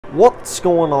What's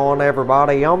going on,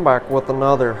 everybody? I'm back with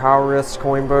another high-risk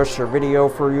coin pusher video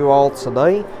for you all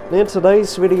today. And in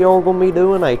today's video, we're going to be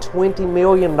doing a $20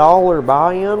 million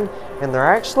buy-in, and they're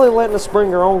actually letting us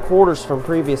bring our own quarters from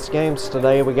previous games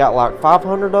today. We got like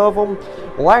 500 of them.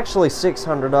 Well, actually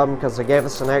 600 of them because they gave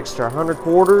us an extra 100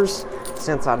 quarters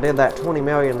since I did that $20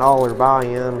 million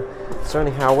buy-in. So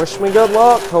anyhow, wish me good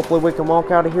luck. Hopefully we can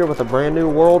walk out of here with a brand new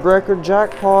world record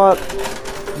jackpot.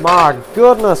 My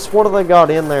goodness, what do they got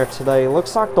in there today?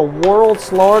 Looks like the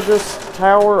world's largest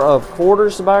tower of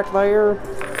quarters back there.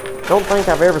 Don't think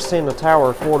I've ever seen a tower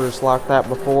of quarters like that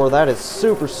before. That is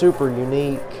super, super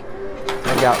unique.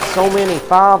 They got so many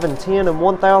 5 and 10 and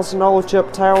 $1,000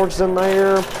 chip towers in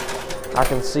there. I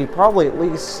can see probably at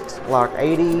least like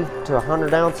 80 to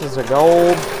 100 ounces of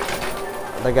gold.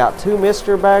 They got 2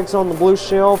 mystery bags on the blue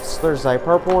shelves. There's a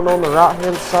purple one on the right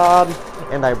hand side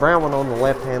and a brown one on the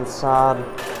left hand side.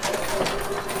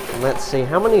 And let's see,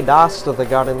 how many dice do they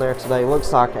got in there today?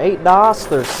 Looks like 8 dice.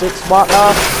 There's 6 white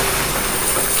dice.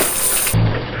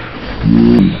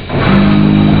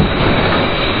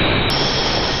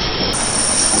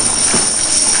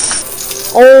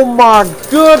 Oh my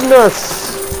goodness!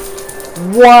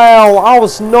 Wow, I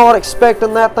was not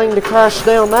expecting that thing to crash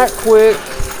down that quick.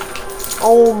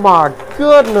 Oh my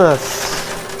goodness!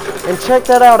 And check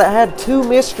that out, it had 2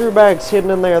 mystery bags hidden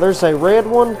in there. There's a red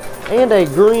one and a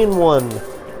green one.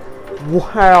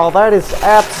 Wow, that is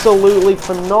absolutely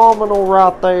phenomenal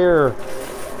right there.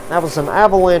 That was an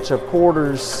avalanche of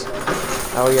quarters.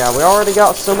 Oh yeah, we already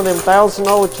got some of them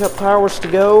 $1,000 chip towers to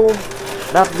go.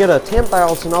 About to get a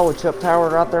 $10,000 chip tower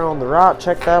right there on the right.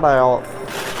 Check that out.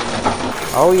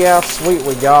 Oh yeah, sweet,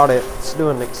 we got it. It's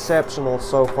doing exceptional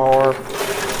so far.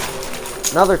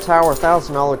 Another tower,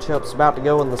 $1,000 chips about to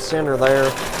go in the center there.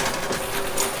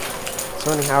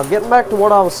 So anyhow, getting back to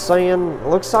what I was saying, it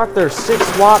looks like there's 6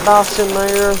 white dice in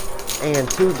there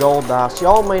and 2 gold dice.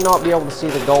 Y'all may not be able to see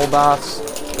the gold dice.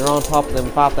 They're on top of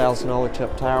them $5,000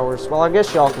 chip towers. Well, I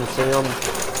guess y'all can see them.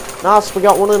 Nice, we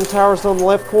got one of them towers on the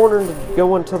left corner to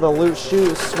go into the loot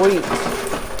chute. Sweet.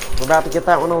 We're about to get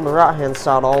that one on the right hand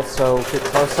side also. Keep a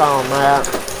close eye on that.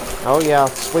 Oh yeah,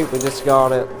 sweet, we just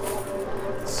got it.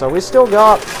 So we still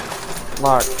got,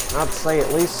 like, I'd say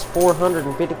at least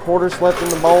 450 quarters left in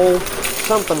the bowl.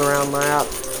 Something around that.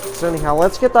 So anyhow,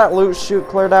 let's get that loot chute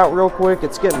cleared out real quick.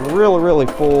 It's getting really, really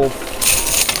full.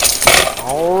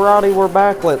 Alrighty, we're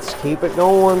back. Let's keep it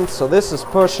going. So this is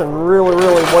pushing really,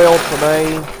 really well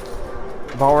today.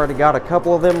 I've already got a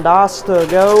couple of them dice to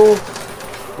go.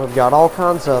 We've got all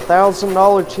kinds of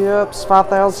 $1,000 chips,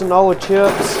 $5,000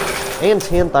 chips, and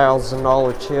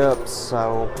 $10,000 chips.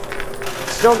 So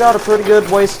still got a pretty good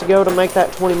ways to go to make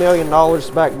that $20 million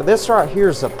back, but this right here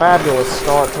is a fabulous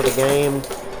start to the game.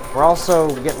 We're also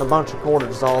getting a bunch of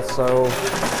quarters also,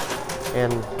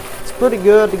 and it's pretty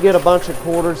good to get a bunch of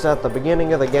quarters at the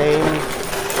beginning of the game.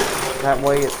 That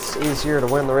way it's easier to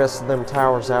win the rest of them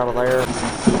towers out of there.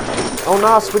 Oh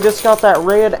nice, we just got that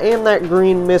red and that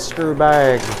green mystery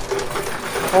bag.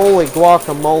 Holy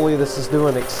guacamole, this is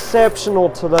doing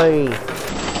exceptional today.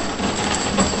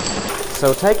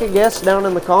 So take a guess down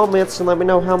in the comments and let me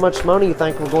know how much money you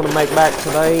think we're going to make back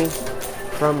today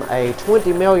from a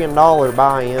 $20 million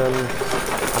buy-in.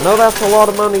 I know that's a lot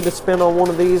of money to spend on one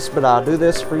of these, but I do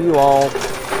this for you all.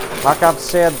 Like I've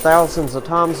said thousands of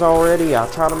times already, I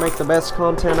try to make the best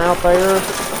content out there,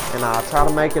 and I try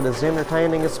to make it as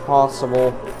entertaining as possible.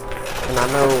 And I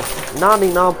know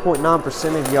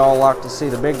 99.9% of y'all like to see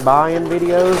the big buy-in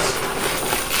videos.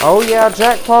 Oh yeah,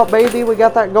 jackpot baby, we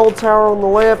got that gold tower on the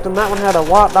left, and that one had a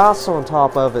white dice on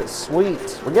top of it.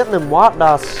 Sweet. We're getting them white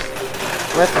dice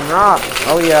left and right.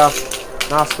 Oh yeah.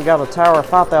 Nice, we got a tower of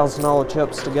 $5,000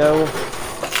 chips to go.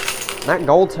 And that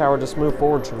gold tower just moved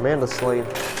forward tremendously.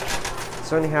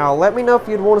 So anyhow, let me know if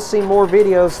you'd want to see more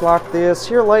videos like this.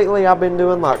 Here lately, I've been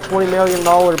doing like $20 million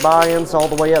buy-ins all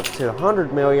the way up to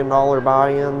 $100 million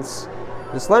buy-ins.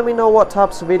 Just let me know what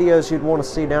types of videos you'd want to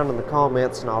see down in the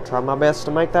comments, and I'll try my best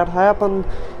to make that happen.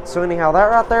 So anyhow, that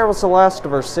right there was the last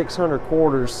of our 600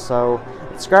 quarters. So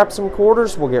let's grab some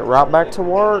quarters. We'll get right back to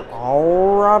work.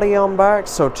 Alrighty, I'm back.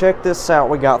 So check this out.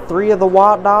 We got 3 of the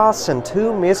white dice and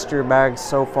 2 mystery bags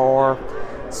so far.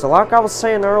 So like I was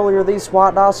saying earlier, these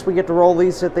white dice, we get to roll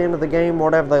these at the end of the game.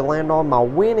 Whatever they land on, my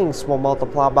winnings will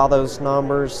multiply by those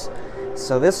numbers.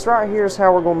 So this right here is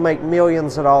how we're going to make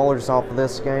millions of dollars off of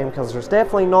this game, because there's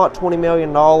definitely not $20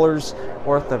 million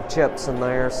worth of chips in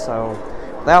there. So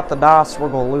without the dice, we're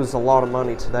going to lose a lot of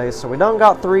money today. So we done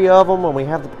got 3 of them, and we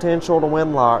have the potential to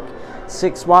win like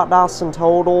 6 white dice in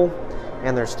total.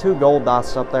 And there's 2 gold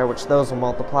dice up there, which those will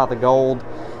multiply the gold.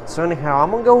 So anyhow,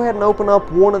 I'm going to go ahead and open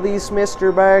up one of these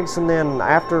mystery bags, and then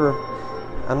after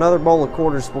another bowl of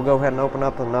quarters, we'll go ahead and open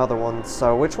up another one.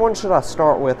 So which one should I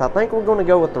start with? I think we're going to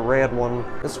go with the red one.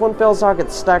 This one feels like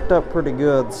it's stacked up pretty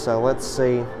good, so let's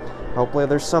see. Hopefully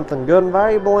there's something good and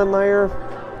valuable in there.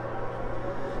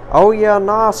 Oh yeah,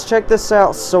 nice. Check this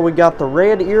out. So we got the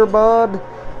red earbud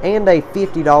and a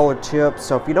 $50 chip.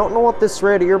 So if you don't know what this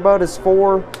red earbud is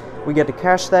for, we get to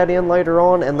cash that in later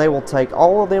on, and they will take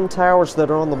all of them towers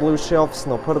that are on the blue shelves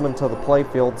and they'll put them into the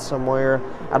playfield somewhere.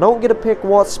 I don't get to pick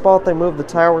what spot they move the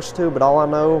towers to, but all I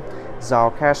know is I'll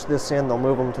cash this in, they'll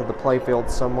move them to the playfield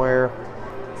somewhere.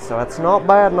 So that's not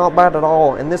bad at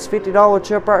all. And this $50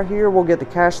 chip right here, we'll get to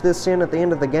cash this in at the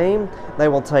end of the game. They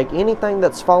will take anything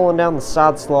that's fallen down the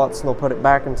side slots and they'll put it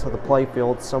back into the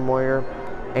playfield somewhere.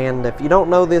 And if you don't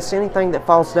know this, anything that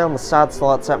falls down the side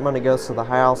slots, that money goes to the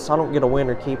house. I don't get to win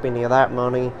or keep any of that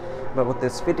money. But with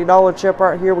this $50 chip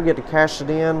right here, we get to cash it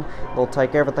in. They'll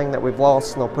take everything that we've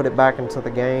lost and they'll put it back into the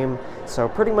game. So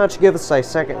pretty much give us a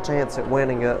second chance at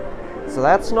winning it. So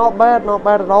that's not bad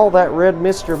at all. That red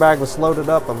mystery bag was loaded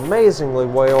up amazingly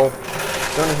well.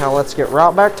 So anyhow, let's get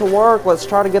right back to work. Let's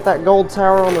try to get that gold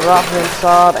tower on the right hand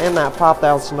side and that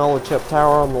 $5,000 chip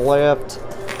tower on the left.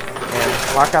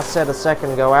 And like I said a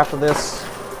second ago, after this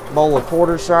bowl of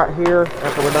quarters right here,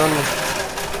 after we're done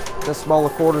with this bowl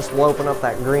of quarters, we'll open up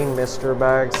that green mystery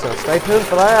bag. So stay tuned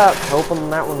for that. Hoping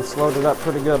that one's loaded up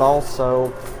pretty good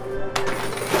also.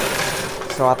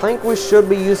 So I think we should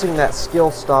be using that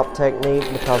skill stop technique,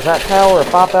 because that tower of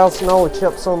 $5,000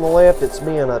 chips on the left, it's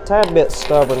being a tad bit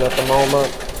stubborn at the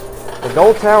moment. The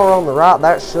gold tower on the right,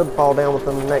 that should fall down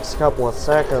within the next couple of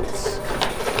seconds.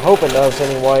 I hope it does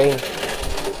anyway.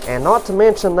 And not to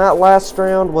mention, that last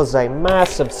round was a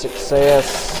massive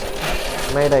success.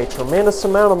 Made a tremendous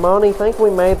amount of money. I think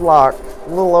we made like a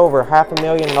little over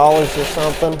 $500,000 or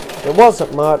something. It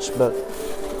wasn't much, but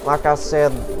like I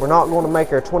said, we're not going to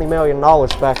make our $20 million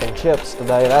back in chips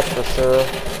today, that's for sure.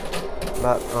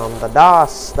 But the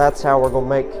dice, that's how we're going to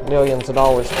make millions of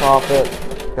dollars profit.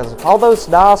 Because if all those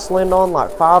dice land on like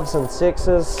 5s and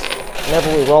 6s,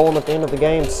 whenever we roll them at the end of the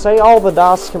game, say all the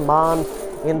dice combined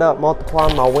end up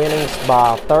multiplying my winnings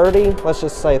by 30, let's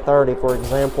just say 30 for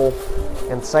example,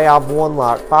 and say I've won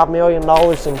like $5 million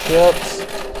in chips,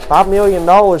 $5 million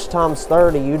times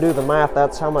 30, you do the math,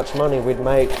 that's how much money we'd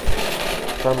make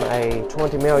from a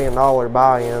 $20 million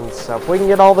buy-in. So if we can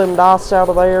get all them dice out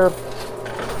of there,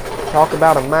 talk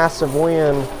about a massive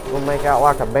win, we'll make out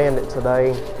like a bandit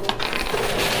today.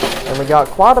 And we got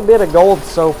quite a bit of gold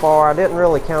so far. I didn't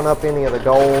really count up any of the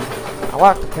gold. I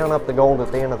like to count up the gold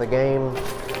at the end of the game.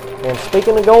 And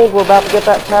speaking of gold, we're about to get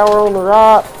that tower on the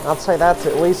right. I'd say that's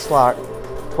at least like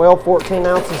 12, 14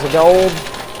 ounces of gold.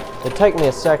 It'd take me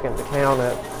a second to count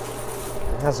it.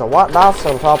 It has a white dice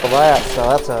on top of that, so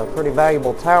that's a pretty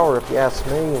valuable tower if you ask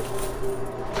me.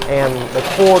 And the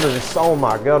quarters, oh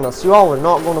my goodness, you all are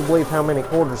not going to believe how many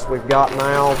quarters we've got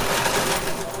now.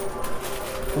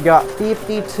 We got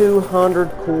 5,200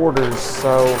 quarters,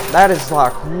 so that is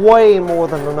like way more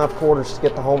than enough quarters to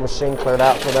get the whole machine cleared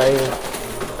out today.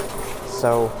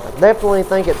 So I definitely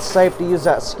think it's safe to use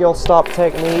that skill stop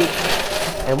technique.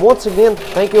 And once again,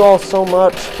 thank you all so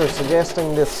much for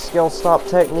suggesting this skill stop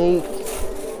technique.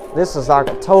 This is like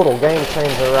a total game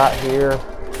changer right here.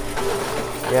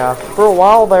 Yeah, for a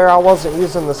while there I wasn't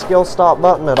using the skill stop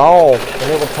button at all,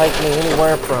 and it would take me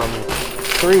anywhere from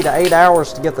 3 to 8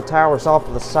 hours to get the towers off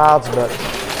of the sides. But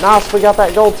nice, we got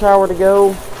that gold tower to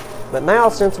go. But now,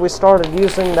 since we started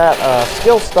using that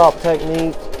skill stop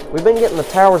technique, we've been getting the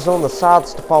towers on the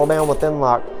sides to fall down within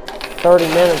like 30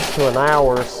 minutes to an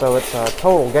hour, so it's a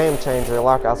total game changer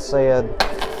like I said.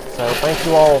 So thank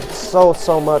you all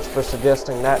so much for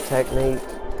suggesting that technique.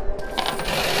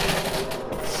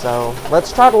 So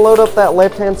let's try to load up that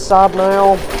left hand side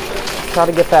now. Try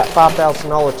to get that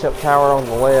 $5,000 chip tower on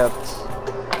the left.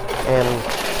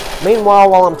 And meanwhile,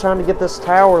 while I'm trying to get this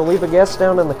tower, leave a guess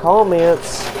down in the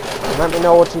comments and let me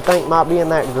know what you think might be in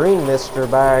that green mystery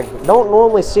bag. Don't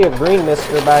normally see a green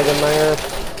mystery bag in there,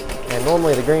 and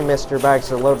normally the green mystery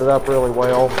bags are loaded up really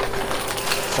well.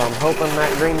 So I'm hoping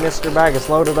that green mystery bag is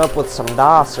loaded up with some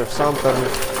dice or something.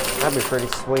 That'd be pretty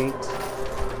sweet.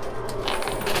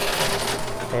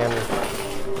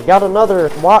 And we got another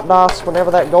white dice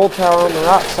whenever that gold tower on the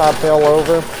right side fell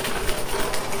over.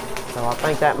 So I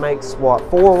think that makes, what,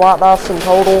 4 white dice in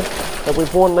total that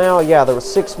we've won now? Yeah, there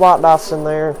was 6 white dice in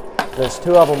there. There's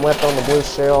 2 of them left on the blue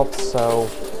shelf, so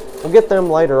we'll get them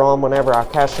later on whenever I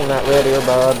cash in that red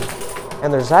earbud.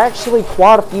 And there's actually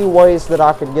quite a few ways that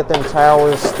I could get them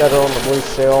towers that are on the blue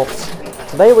shelves.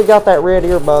 Today we got that red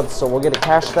earbud, so we'll get to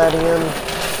cash that in.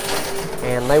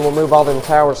 and they will move all them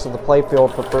towers to the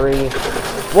playfield for free.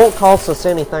 Won't cost us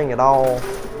anything at all.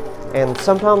 And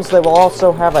sometimes they will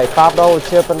also have a $5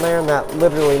 chip in there, and that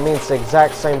literally means the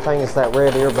exact same thing as that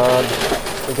red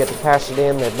earbud. We get to cash it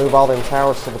in, they move all them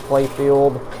towers to the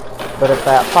playfield. But if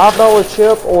that $5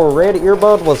 chip or red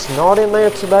earbud was not in there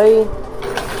today,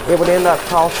 it would end up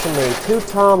costing me 2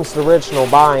 times the original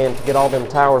buy-in to get all them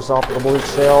towers off the blue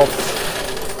shelves.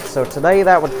 So today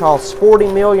that would cost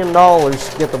 $40 million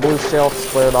to get the blue shelves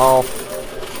cleared off.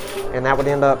 And that would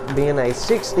end up being a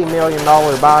 $60 million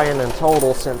buy-in in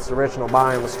total, since the original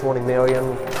buy-in was $20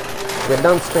 million. We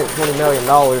done spent $20 million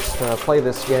to play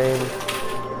this game.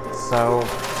 So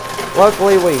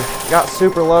luckily we got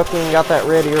super lucky and got that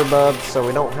red earbud, so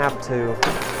we don't have to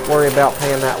worry about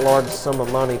paying that large sum of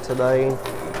money today.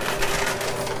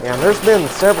 Yeah, and there's been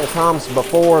several times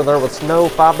before there was no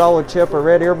 $5 chip or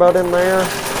red earbud in there,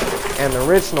 and the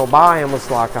original buy-in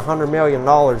was like $100 million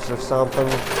or something.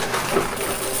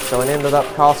 So it ended up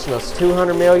costing us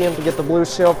 $200 million to get the blue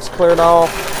shelves cleared off,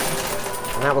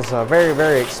 and that was a very,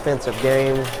 very expensive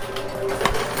game.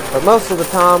 But most of the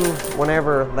time,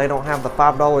 whenever they don't have the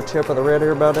 $5 chip or the red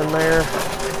earbud in there,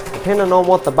 depending on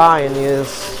what the buy-in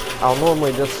is, I'll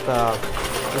normally just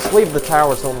leave the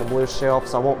towers on the blue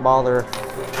shelves. I won't bother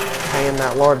paying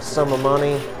that large sum of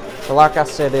money. So like I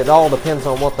said, it all depends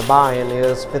on what the buy-in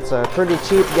is. If it's a pretty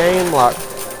cheap game, like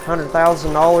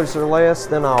 $100,000 or less,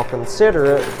 then I'll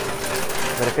consider it.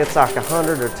 But if it's like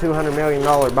 $100 or $200 million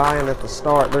buy-in at the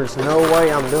start, there's no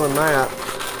way I'm doing that.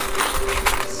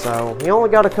 So he only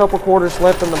got a couple quarters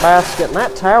left in the basket, and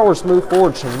that tower's moved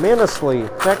forward tremendously.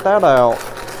 Check that out.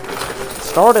 It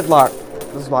started like,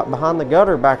 it was like behind the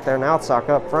gutter back there, now it's like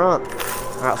up front.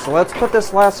 Alright, so let's put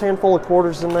this last handful of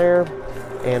quarters in there,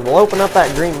 and we'll open up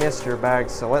that green mystery bag.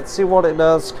 So let's see what it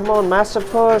does. Come on, massive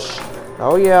push.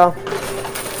 Oh yeah.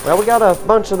 Well, we got a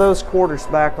bunch of those quarters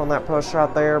back on that push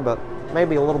right there, but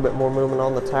maybe a little bit more movement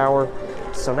on the tower.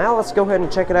 So now let's go ahead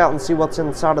and check it out and see what's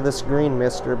inside of this green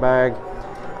mystery bag.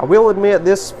 I will admit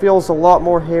this feels a lot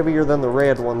more heavier than the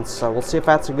red one, so we'll see if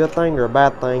that's a good thing or a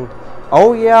bad thing.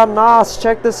 Oh yeah, nice.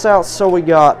 Check this out. So we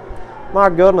got, my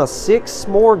goodness, 6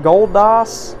 more gold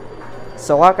dice.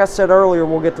 So like I said earlier,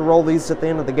 we'll get to roll these at the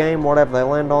end of the game. Whatever they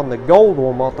land on, the gold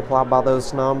will multiply by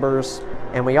those numbers.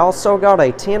 And we also got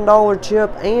a $10 chip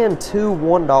and 2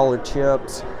 $1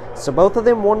 chips. So both of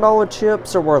them $1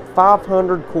 chips are worth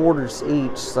 500 quarters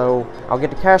each. So I'll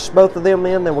get to cash both of them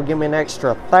in. That will give me an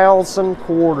extra 1,000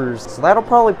 quarters. So that'll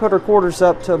probably put our quarters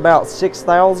up to about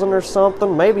 6,000 or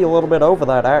something. Maybe a little bit over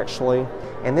that actually.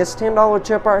 And this $10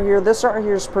 chip right here, this right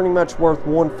here is pretty much worth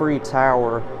 1 free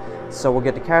tower. So we'll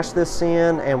get to cash this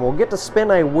in, and we'll get to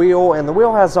spin a wheel, and the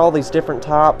wheel has all these different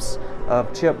types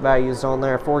of chip values on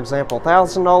there. For example,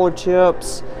 $1,000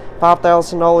 chips,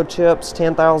 $5,000 chips,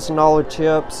 $10,000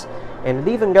 chips, and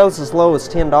it even goes as low as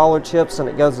 $10 chips, and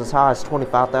it goes as high as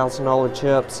 $25,000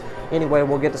 chips. Anyway,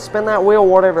 we'll get to spin that wheel.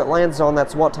 Whatever it lands on,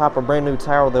 that's what type of brand new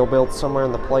tower they'll build somewhere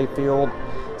in the playfield.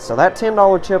 So that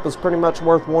 $10 chip is pretty much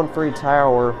worth 1 free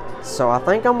tower. So I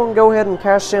think I'm going to go ahead and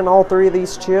cash in all 3 of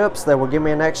these chips. That will give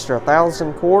me an extra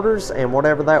 1,000 quarters, and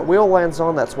whatever that wheel lands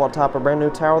on, that's what type of brand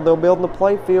new tower they'll build in the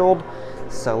playfield.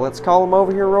 So let's call them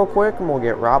over here real quick, and we'll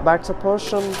get right back to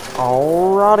pushing.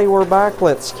 Alrighty, we're back.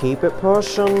 Let's keep it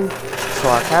pushing. So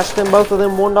I cashed in both of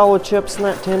them $1 chips and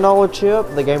that $10 chip.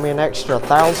 They gave me an extra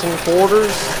 1,000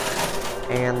 quarters.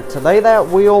 And today that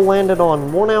wheel landed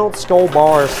on 1 ounce gold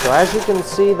bars. So as you can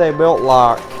see, they built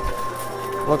like,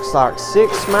 looks like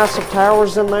 6 massive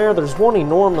towers in there. There's one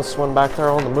enormous one back there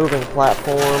on the moving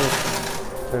platform.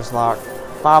 There's like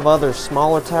 5 other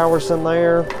smaller towers in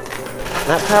there. And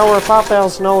that tower of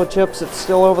 $5,000 chips, it's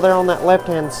still over there on that left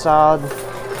hand side.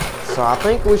 So I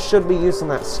think we should be using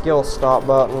that skill stop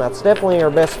button. That's definitely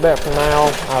our best bet for now,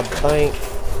 I think.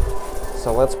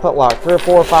 So let's put like 300 or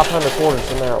 400 or 500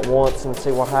 quarters in there at once and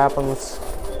see what happens.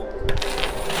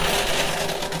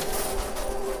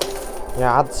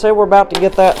 Yeah, I'd say we're about to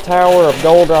get that tower of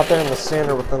gold right there in the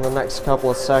center within the next couple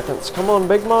of seconds. Come on,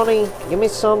 big money, give me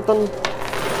something.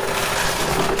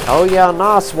 Oh yeah,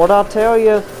 nice. What'd I tell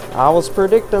you? I was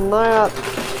predicting that.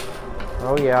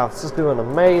 Oh yeah, this is doing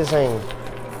amazing.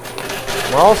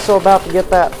 We're also about to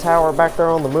get that tower back there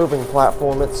on the moving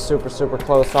platform. It's super, super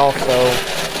close also.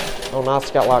 Oh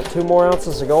nice, got like 2 more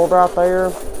ounces of gold right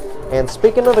there. And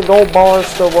speaking of the gold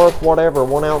bars, they're worth whatever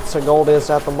 1 ounce of gold is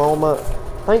at the moment.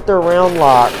 I think they're around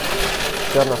like,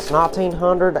 goodness,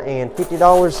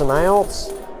 $1,950 an ounce.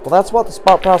 Well, that's what the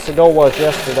spot price of gold was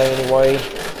yesterday anyway.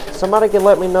 Somebody can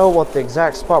let me know what the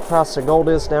exact spot price of gold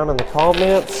is down in the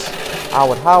comments. I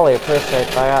would highly appreciate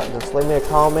that. Just leave me a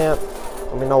comment.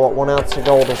 Let me know what 1 ounce of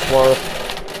gold is worth.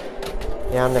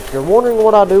 Yeah, and if you're wondering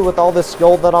what I do with all this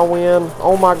gold that I win,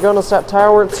 oh my goodness, that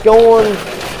tower, it's going.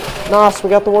 Nice, we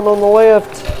got the one on the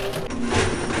left.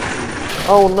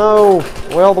 Oh no,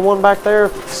 well, the one back there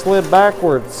slid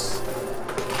backwards.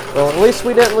 Well, at least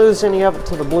we didn't lose any of it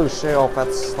to the blue shelf.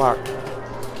 That's like,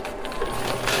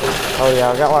 oh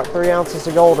yeah, I got like 3 ounces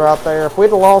of gold right there. If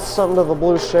we'd have lost something to the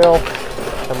blue shelf,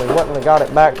 then we wouldn't have got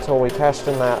it back till we cashed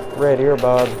in that red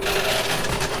earbud.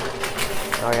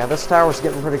 Oh yeah, this tower's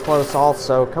getting pretty close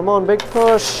also. Come on, big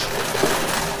push.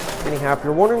 Anyhow, if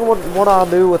you're wondering what I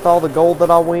do with all the gold that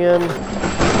I win,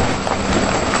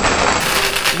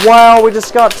 wow, we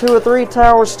just got 2 or 3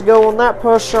 towers to go on that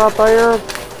push right there.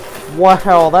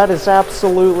 Wow, that is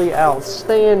absolutely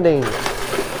outstanding.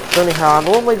 So anyhow, I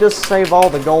normally just save all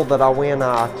the gold that I win.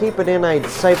 I keep it in a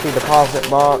safety deposit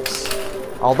box.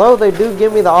 Although they do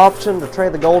give me the option to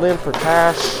trade the gold in for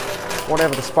cash,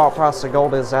 whatever the spot price of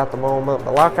gold is at the moment.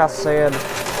 But like I said,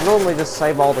 I normally just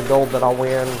save all the gold that I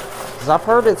win, because I've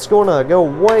heard it's going to go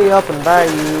way up in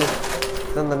value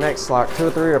within the next like 2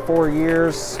 or 3 or 4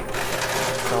 years.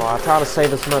 So I try to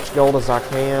save as much gold as I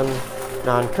can. And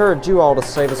I encourage you all to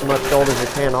save as much gold as you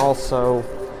can also.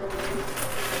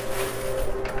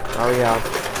 Oh yeah,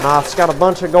 nice. Got a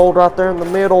bunch of gold right there in the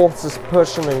middle. This is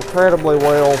pushing incredibly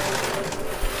well.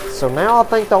 So now I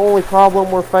think the only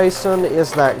problem we're facing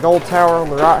is that gold tower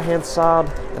on the right hand side.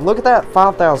 And look at that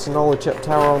 $5,000 chip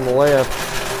tower on the left.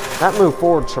 That moved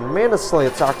forward tremendously.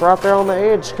 It's like right there on the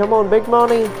edge. Come on, big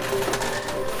money.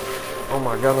 Oh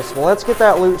my goodness. Well, let's get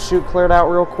that loot chute cleared out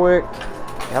real quick.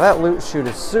 Yeah, that loot chute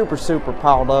is super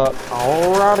piled up.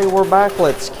 Alrighty, we're back.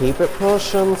 Let's keep it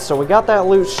pushing. So we got that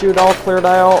loot chute all cleared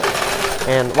out.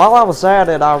 And while I was at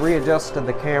it, I readjusted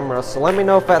the camera. So let me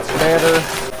know if that's better.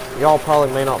 Y'all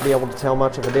probably may not be able to tell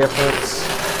much of a difference.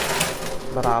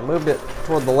 But I moved it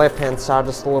toward the left-hand side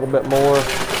just a little bit more,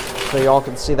 so y'all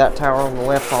can see that tower on the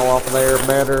left fall off of there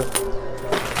better.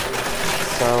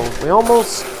 So we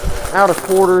almost out of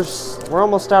quarters. We're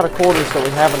almost out of quarters that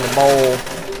we have in the bowl.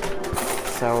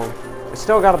 So we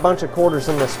still got a bunch of quarters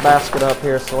in this basket up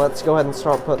here, so let's go ahead and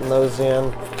start putting those in.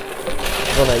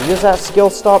 I'm going to use that skill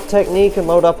stop technique and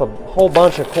load up a whole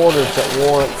bunch of quarters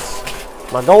at once.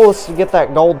 My goal is to get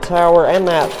that gold tower and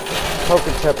that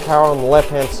poker chip tower on the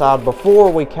left-hand side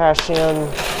before we cash in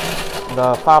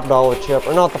the $5 chip.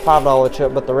 Or not the $5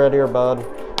 chip, but the red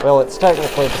earbud. Well, it's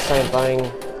technically the same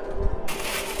thing,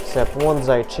 except one's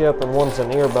a chip and one's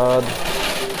an earbud.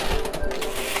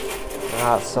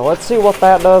 Alright, so let's see what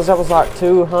that does. That was like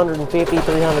 250,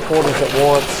 300 quarters at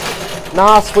once.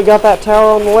 Nice, we got that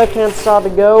tower on the left-hand side to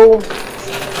go.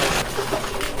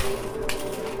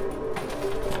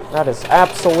 That is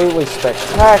absolutely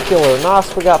spectacular.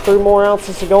 Nice, we got 3 more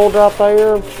ounces of gold right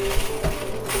there.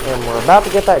 And we're about to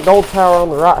get that gold tower on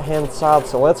the right-hand side,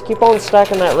 so let's keep on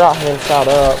stacking that right-hand side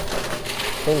up.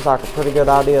 Seems like a pretty good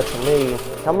idea to me.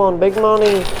 Come on, big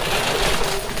money.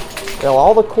 Well,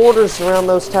 all the quarters around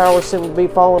those towers seem to be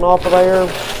falling off of there.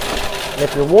 And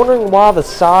if you're wondering why the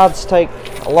sides take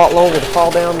a lot longer to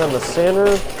fall down than the center,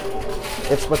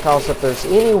 it's because if there's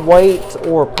any weight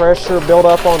or pressure built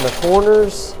up on the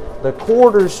corners, the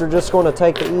quarters are just going to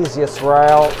take the easiest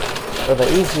route, or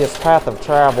the easiest path of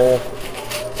travel,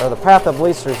 or the path of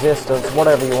least resistance,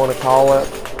 whatever you want to call it.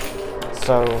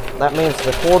 So that means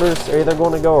the quarters are either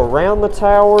going to go around the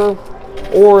tower,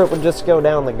 or it would just go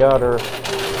down the gutter.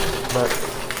 But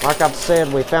like I've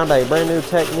said, we found a brand new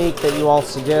technique that you all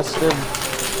suggested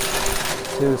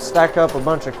to stack up a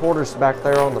bunch of quarters back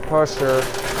there on the pusher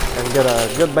and get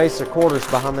a good base of quarters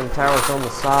behind them towers on the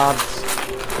sides.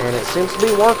 And it seems to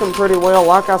be working pretty well.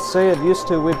 Like I said, used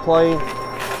to we'd play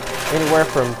anywhere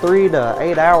from 3 to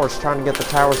 8 hours trying to get the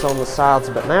towers on the sides,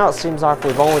 but now it seems like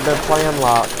we've only been playing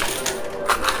like,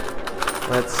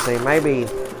 let's see, maybe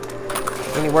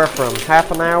anywhere from half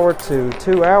an hour to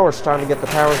 2 hours trying to get the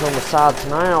towers on the sides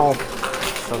now.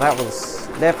 So that was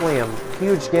definitely a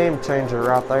huge game changer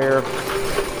right there.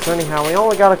 So anyhow, we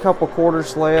only got a couple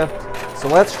quarters left. So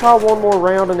let's try one more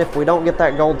round, and if we don't get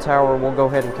that gold tower, we'll go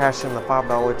ahead and cash in the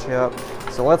 $5 chip.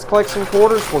 So let's collect some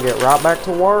quarters. We'll get right back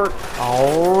to work.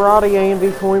 Alrighty,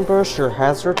 A&V Coin Pusher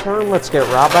has returned. Let's get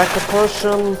right back to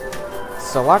pushing.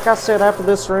 So like I said, after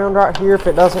this round right here, if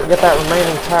it doesn't get that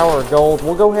remaining tower of gold,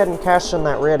 we'll go ahead and cash in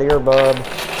that red earbud,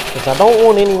 because I don't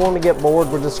want anyone to get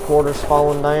bored with just quarters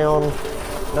falling down.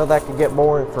 I know that could get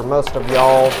boring for most of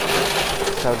y'all.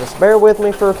 So just bear with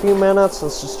me for a few minutes.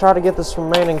 Let's just try to get this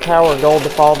remaining tower of gold to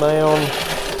fall down.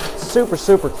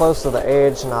 Super close to the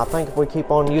edge, and I think if we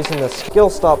keep on using the skill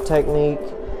stop technique,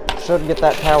 should get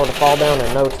that tower to fall down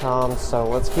in no time. So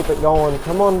let's keep it going.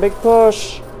 Come on, big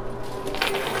push.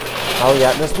 Oh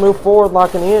yeah, just move forward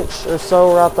like an inch or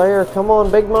so right there. Come on,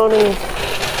 big money.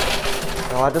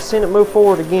 Well, I just seen it move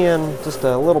forward again, just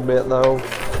a little bit though.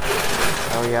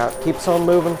 Oh yeah, it keeps on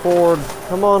moving forward.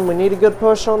 Come on, we need a good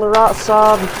push on the right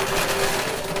side.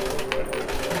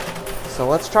 So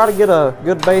let's try to get a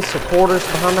good base of quarters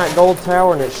behind that gold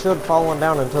tower, and it should fall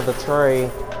down into the tray.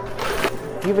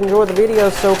 If you've enjoyed the video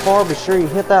so far, be sure you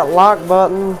hit that like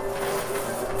button.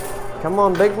 Come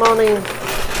on, big money.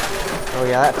 Oh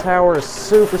yeah, that tower is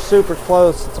super, super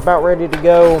close. It's about ready to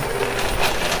go.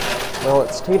 Well,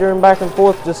 it's teetering back and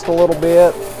forth just a little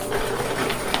bit.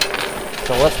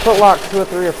 So let's put like 200 or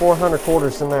 300 or 400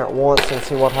 quarters in there at once and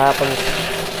see what happens.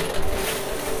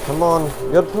 Come on,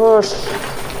 good push.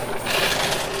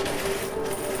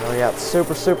 Oh yeah, it's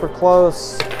super, super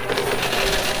close.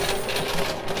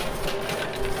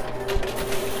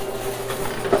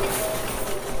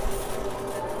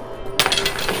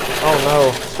 Oh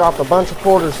no, just dropped a bunch of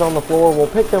quarters on the floor. We'll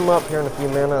pick them up here in a few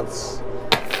minutes.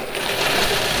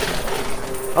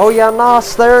 Oh yeah,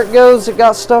 nice, there it goes. It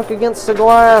got stuck against the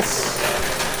glass.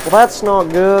 Well, that's not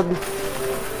good.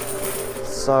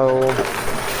 So,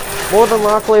 more than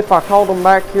likely, if I called them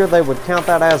back here, they would count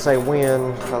that as a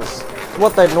win, because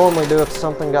what they'd normally do if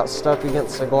something got stuck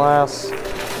against the glass.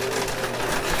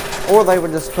 Or they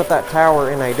would just put that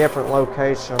tower in a different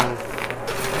location.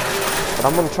 But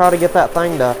I'm going to try to get that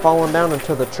thing to falling down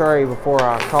into the tray before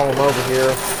I call them over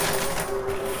here.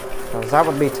 Because that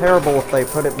would be terrible if they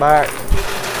put it back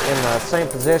in the same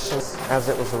position as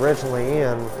it was originally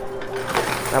in.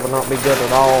 That would not be good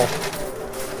at all.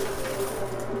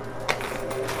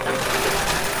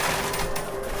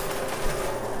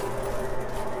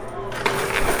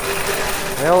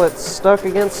 Well, it's stuck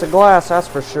against the glass, that's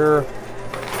for sure.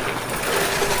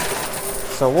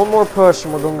 So one more push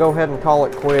and we're going to go ahead and call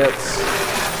it quits.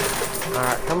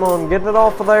 Alright, come on, get it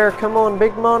off of there. Come on,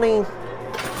 big money.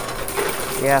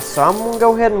 Yeah, so I'm going to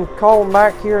go ahead and call them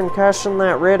back here and cash in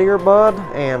that red earbud.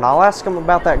 And I'll ask them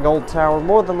about that gold tower.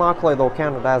 More than likely, they'll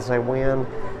count it as a win.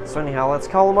 So anyhow, let's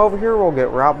call them over here. We'll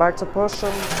get right back to pushing.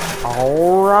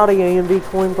 Alrighty, AMD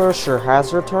Coin Pusher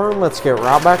has returned. Let's get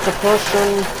right back to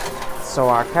pushing. So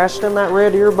I cashed in that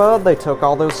red earbud. They took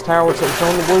all those towers that was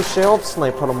on the blue shelves and they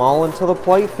put them all into the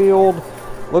play field.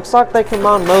 Looks like they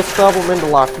combined most of them into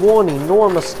like one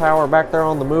enormous tower back there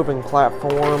on the moving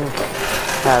platform.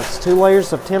 Has 2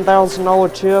 layers of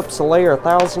 $10,000 chips, a layer of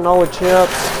 $1,000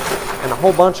 chips, and a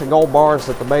whole bunch of gold bars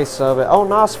at the base of it. Oh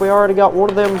nice, we already got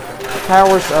one of them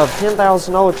towers of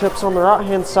 $10,000 chips on the right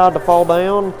hand side to fall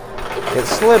down. It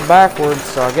slid backwards,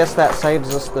 so I guess that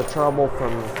saves us the trouble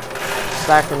from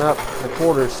stacking up the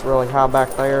quarters really high back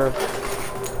there.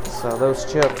 So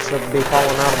those chips should be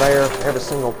falling out of there every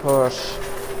single push.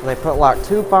 And they put like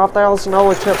 2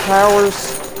 $5,000 chip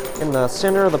towers in the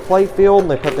center of the play field,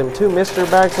 and they put them 2 mystery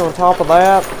bags on top of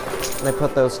that, and they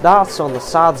put those dots on the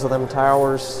sides of them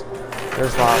towers.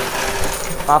 There's like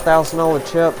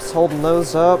 $5,000 chips holding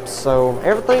those up, so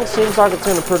everything seems like it's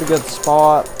in a pretty good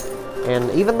spot. And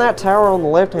even that tower on the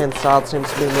left hand side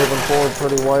seems to be moving forward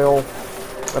pretty well.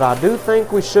 But I do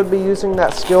think we should be using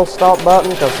that skill stop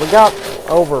button because we got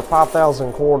over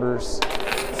 5,000 quarters,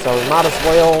 so we might as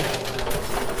well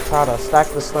try to stack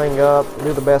this thing up,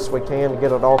 do the best we can to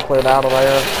get it all cleared out of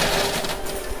there.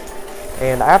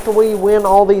 And after we win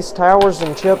all these towers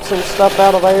and chips and stuff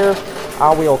out of there,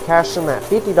 I will cash in that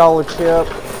 $50 chip,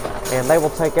 and they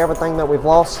will take everything that we've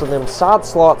lost to them side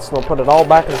slots and they'll put it all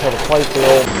back into the play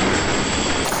field.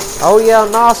 Oh yeah,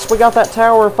 nice, we got that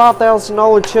tower of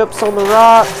 $5,000 chips on the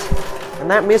right, and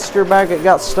that mystery bag that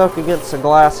got stuck against the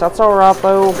glass. That's alright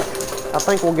though. I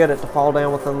think we'll get it to fall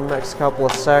down within the next couple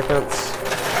of seconds.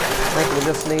 I think we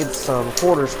just need some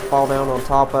quarters to fall down on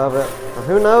top of it. Or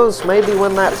who knows, maybe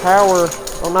when that tower...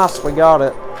 Oh nice, we got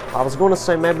it. I was going to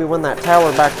say maybe when that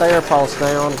tower back there falls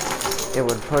down, it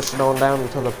would push it on down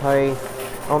into the pay.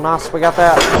 Oh nice, we got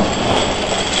that.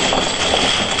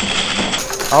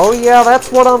 Oh yeah, that's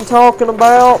what I'm talking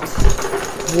about.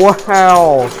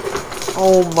 Wow.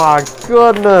 Oh my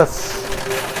goodness.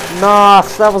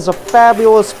 Nice, that was a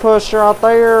fabulous push right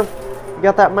there. We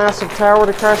got that massive tower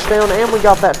to crash down, and we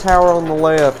got that tower on the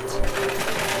left.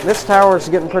 And this tower is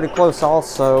getting pretty close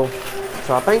also.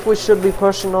 So I think we should be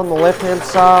pushing on the left-hand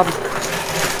side.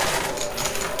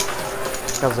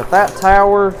 Because if that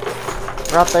tower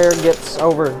right there gets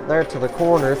over there to the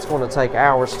corner, it's going to take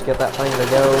hours to get that thing to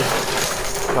go.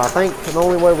 So I think the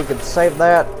only way we could save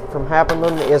that from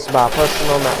happening is by pushing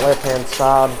on that left-hand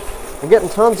side. We're getting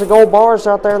tons of gold bars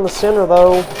out there in the center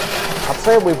though. I'd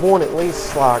say we've won at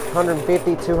least like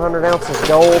 150, 200 ounces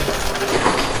gold.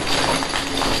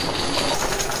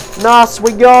 Nice,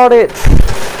 we got it.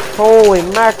 Holy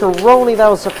macaroni, that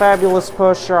was a fabulous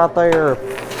push right there.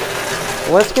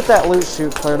 Let's get that loot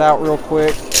chute cleared out real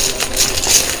quick.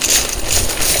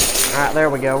 Alright, there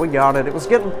we go. We got it. It was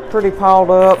getting pretty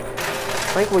piled up.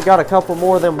 I think we got a couple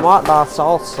more of them white dice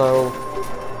also.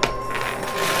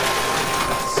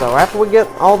 So after we get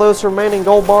all those remaining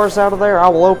gold bars out of there, I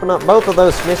will open up both of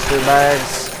those mystery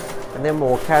bags. And then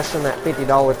we'll cash in that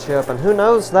 $50 chip. And who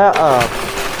knows, that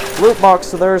loot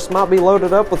box of theirs might be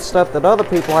loaded up with stuff that other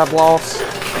people have lost to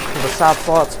the side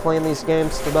slots playing these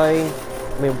games today.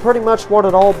 I mean, pretty much what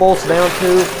it all boils down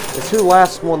to is who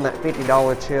last won that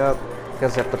 $50 chip.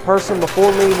 Because if the person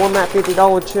before me won that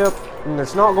 $50 chip, then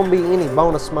there's not going to be any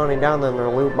bonus money down in their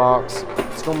loot box.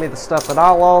 It's going to be the stuff that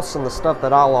I lost and the stuff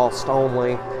that I lost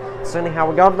only. So anyhow,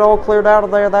 we got it all cleared out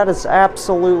of there. That is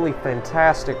absolutely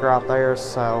fantastic right there.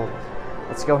 So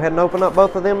let's go ahead and open up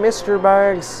both of them mystery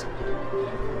bags.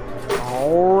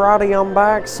 Alrighty, I'm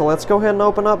back. So let's go ahead and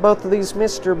open up both of these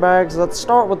mystery bags. Let's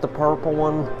start with the purple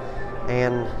one.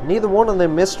 And neither one of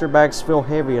them mystery bags feel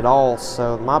heavy at all.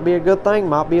 So it might be a good thing,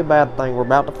 might be a bad thing. We're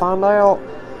about to find out.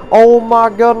 Oh my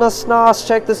goodness, nice.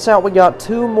 Check this out. We got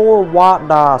 2 more white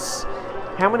dice.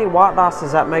 How many white dice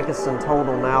does that make us in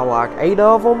total now? Like 8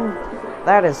 of them?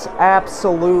 That is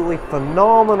absolutely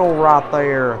phenomenal right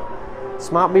there.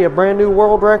 This might be a brand new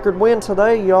world record win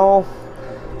today, y'all.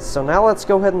 So now let's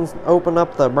go ahead and open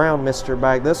up the brown mystery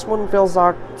bag. This one feels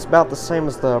like it's about the same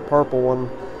as the purple one.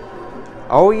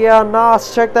 Oh yeah,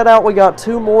 nice. Check that out. We got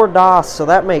 2 more dice. So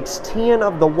that makes 10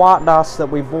 of the white dice that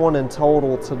we've won in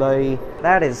total today.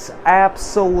 That is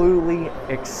absolutely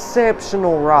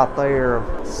exceptional right there.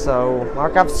 So,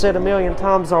 like I've said a million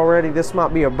times already, this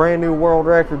might be a brand new world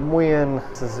record win.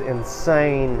 This is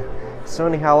insane. So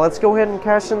anyhow, let's go ahead and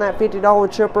cash in that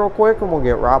 $50 chip real quick and we'll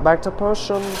get right back to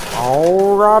pushing.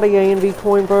 Alrighty, A&V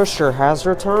Coin Pusher has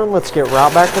returned. Let's get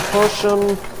right back to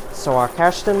pushing. So I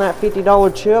cashed in that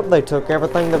 $50 chip. They took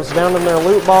everything that was down in their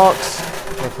loot box.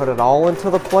 They put it all into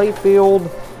the play field.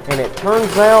 And it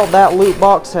turns out that loot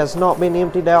box has not been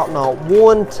emptied out not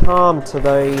one time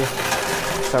today.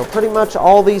 So pretty much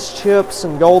all these chips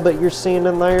and gold that you're seeing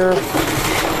in there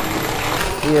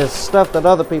is stuff that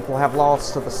other people have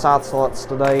lost to the side slots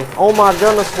today. Oh my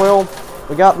goodness, well,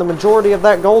 we got the majority of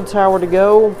that gold tower to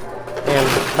go. And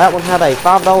that one had a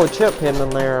 $5 chip hidden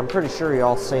in there. I'm pretty sure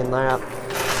y'all seen that.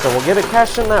 So we'll get a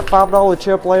cash in that $5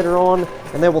 chip later on,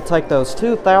 and then we'll take those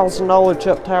 $2,000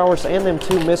 chip towers and them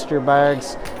 2 mystery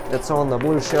bags that's on the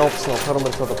blue shelves, and we'll put them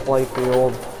into the play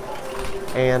field.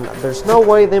 And there's no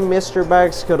way them mystery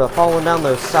bags could have fallen down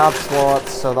those side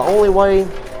slots, so the only way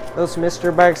those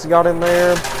mystery bags got in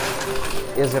there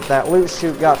is if that loot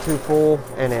chute got too full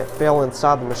and it fell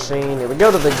inside the machine. It would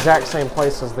go to the exact same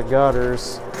place as the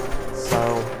gutters.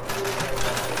 So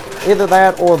either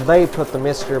that or they put the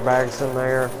mystery bags in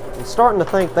there. I'm starting to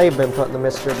think they've been putting the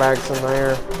mystery bags in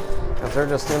there because they're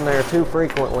just in there too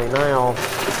frequently now.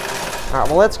 Alright,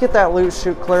 well let's get that loot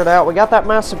chute cleared out. We got that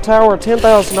massive tower,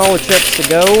 $10,000 chips to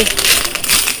go.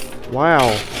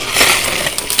 Wow.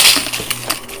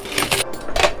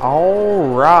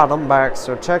 Alright, I'm back.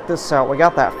 So check this out. We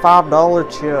got that $5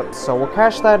 chip. So we'll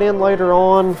cash that in later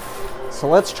on. So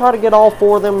let's try to get all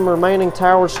 4 of them remaining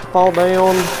towers to fall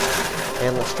down.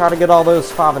 And let's try to get all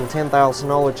those $5,000 and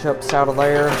 $10,000 chips out of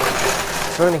there.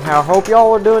 So anyhow, hope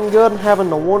y'all are doing good and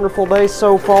having a wonderful day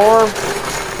so far.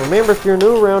 Remember, if you're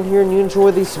new around here and you enjoy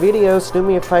these videos, do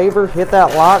me a favor, hit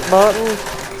that like button,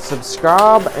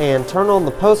 subscribe, and turn on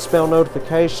the post bell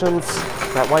notifications.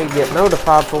 That way you get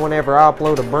notified for whenever I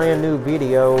upload a brand new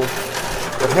video.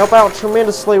 It would help out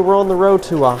tremendously. We're on the road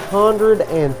to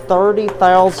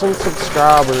 130,000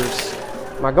 subscribers.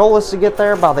 My goal is to get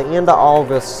there by the end of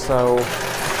August, so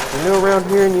if you're new around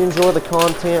here and you enjoy the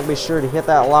content, be sure to hit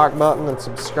that like button and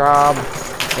subscribe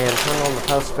and turn on the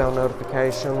post bell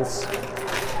notifications.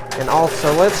 And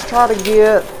also, let's try to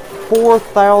get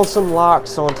 4,000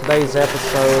 likes on today's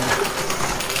episode.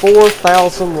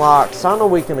 4,000 likes. I know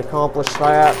we can accomplish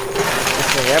that.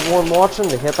 Just need everyone watching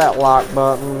to hit that like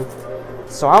button.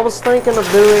 So I was thinking of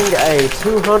doing a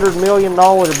 $200 million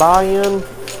buy-in,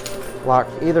 like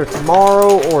either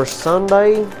tomorrow or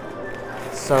Sunday.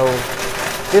 So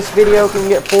if this video can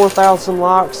get 4,000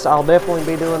 likes, I'll definitely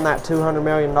be doing that $200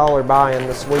 million buy-in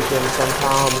this weekend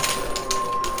sometime.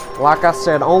 Like I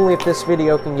said, only if this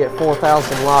video can get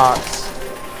 4,000 likes.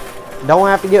 Don't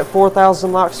have to get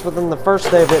 4,000 likes within the first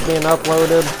day of it being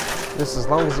uploaded. Just as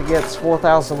long as it gets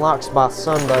 4,000 likes by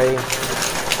Sunday,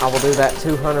 I will do that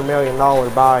 $200 million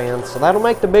buy-in. So that'll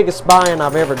make the biggest buy-in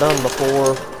I've ever done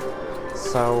before.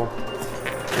 So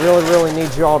really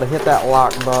need you all to hit that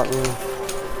like button.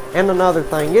 And another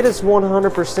thing, it is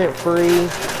 100% free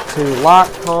to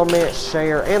like, comment,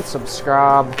 share, and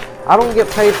subscribe. I don't get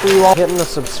paid for you all hitting the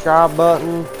subscribe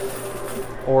button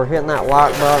or hitting that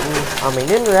like button. I mean,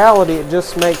 in reality, it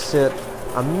just makes it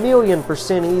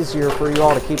 1,000,000% easier for you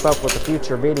all to keep up with the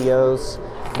future videos,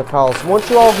 because once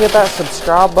you all hit that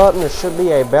subscribe button, there should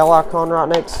be a bell icon right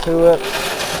next to it.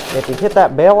 If you hit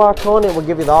that bell icon, it will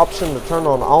give you the option to turn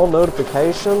on all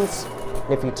notifications.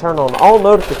 If you turn on all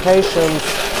notifications,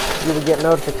 you will get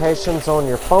notifications on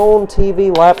your phone, TV,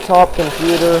 laptop,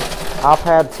 computer,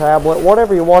 iPad, tablet,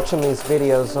 whatever you're watching these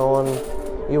videos on.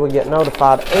 You will get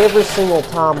notified every single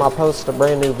time I post a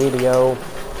brand new video.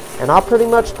 And I pretty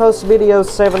much post videos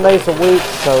 7 days a week,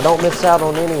 so don't miss out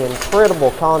on any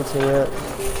incredible content.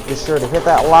 Be sure to hit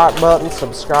that like button,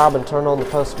 subscribe, and turn on the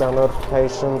post bell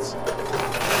notifications.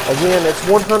 Again, it's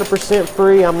 100%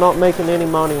 free. I'm not making any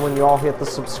money when you all hit the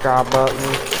subscribe button.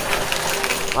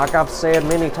 Like I've said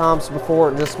many times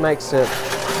before, it just makes it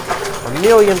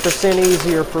 1,000,000%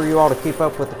 easier for you all to keep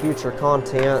up with the future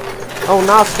content. Oh,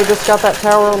 nice, we just got that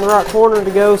tower on the right corner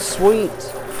to go. Sweet.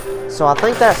 So I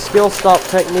think that skill stop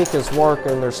technique is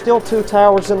working. There's still 2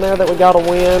 towers in there that we got to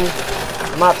win.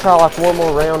 I might try like one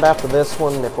more round after this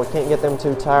one. If we can't get them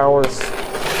 2 towers,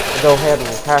 we'll go ahead and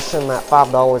cash in that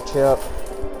 $5 chip.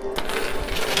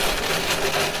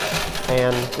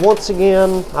 And once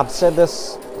again, I've said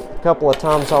this a couple of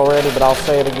times already, but I'll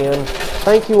say it again.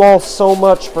 Thank you all so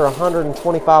much for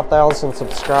 125,000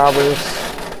 subscribers.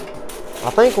 I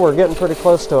think we're getting pretty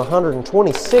close to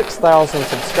 126,000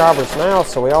 subscribers now,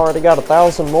 so we already got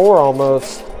 1,000 more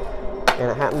almost.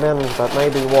 And it hadn't been but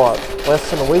maybe, what,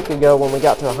 less than a week ago when we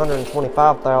got to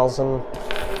 125,000.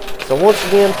 So once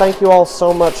again, thank you all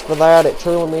so much for that. It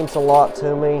truly means a lot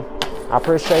to me. I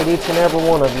appreciate each and every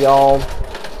one of y'all.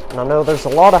 And I know there's a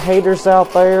lot of haters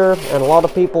out there and a lot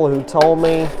of people who told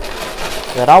me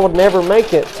that I would never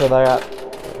make it to that.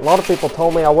 A lot of people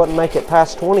told me I wouldn't make it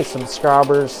past 20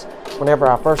 subscribers whenever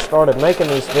I first started making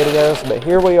these videos. But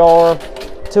here we are,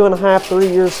 2.5, 3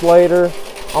 years later,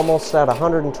 almost at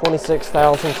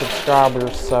 126,000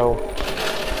 subscribers. So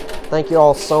thank you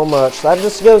all so much. That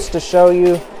just goes to show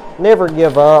you, never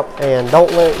give up, and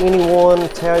don't let anyone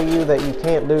tell you that you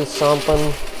can't do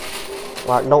something.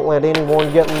 Like, don't let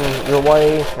anyone get in your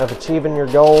way of achieving your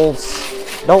goals.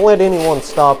 Don't let anyone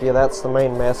stop you. That's the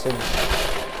main message.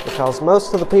 Because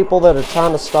most of the people that are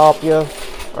trying to stop you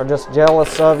are just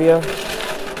jealous of you.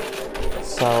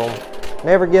 So,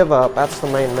 never give up. That's the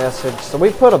main message. So, we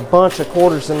put a bunch of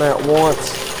quarters in there at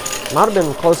once. Might have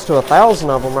been close to 1,000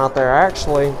 of them right there,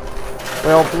 actually.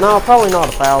 Well, no, probably not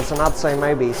 1,000. I'd say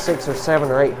maybe 600 or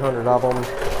 700 or 800 of them.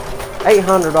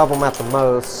 800 of them at the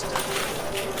most.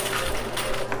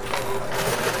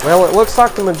 Well, it looks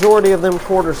like the majority of them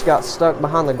quarters got stuck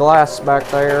behind the glass back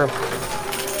there.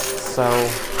 So,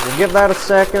 we'll give that a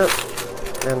second,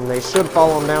 and they should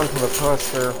fall on down to the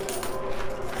pusher.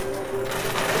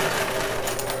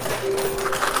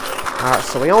 Alright,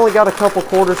 so we only got a couple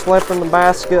quarters left in the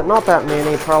basket. Not that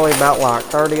many, probably about like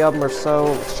 30 of them or so.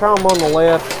 Let's try them on the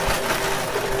left.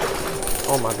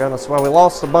 Oh my goodness, well, we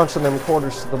lost a bunch of them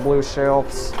quarters to the blue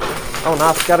shelves. Oh,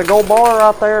 nice, got a gold bar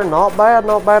right there. Not bad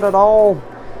at all.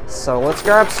 So let's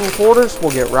grab some quarters.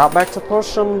 We'll get right back to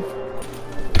pushing.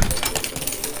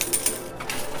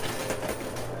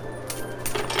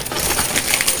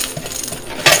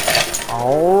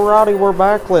 Alrighty, we're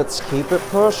back. Let's keep it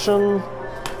pushing.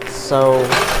 So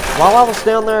while I was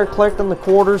down there collecting the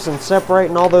quarters and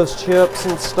separating all those chips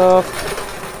and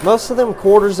stuff, most of them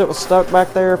quarters that was stuck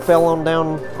back there fell on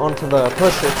down onto the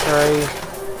pusher tray.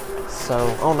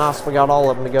 So, oh nice, we got all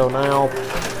of them to go now.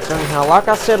 So anyhow, like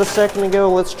I said a second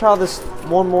ago, let's try this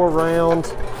one more round.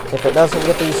 If it doesn't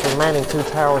get these remaining 2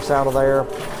 towers out of there,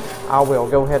 I will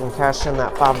go ahead and cash in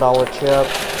that $5 chip.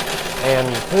 And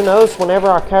who knows, whenever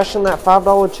I cash in that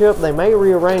 $5 chip, they may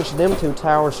rearrange them 2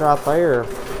 towers right there.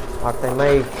 Like they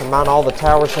may combine all the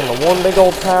towers into one big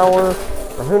old tower,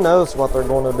 or who knows what they're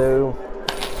going to do.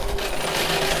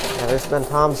 Yeah, there's been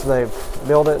times they've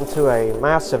built it into a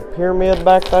massive pyramid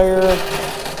back there.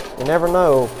 You never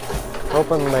know.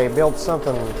 Hoping they build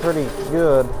something pretty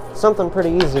good. Something pretty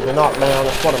easy to knock down,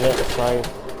 that's what I meant to say.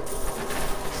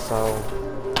 So,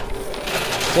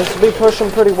 seems to be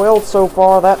pushing pretty well so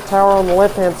far. That tower on the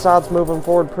left-hand side's moving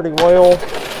forward pretty well.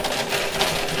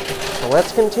 So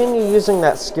let's continue using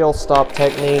that skill stop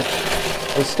technique.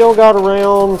 We still got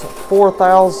around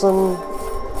 4,000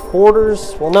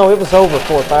 quarters. Well, no, it was over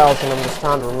 4,000. I'm just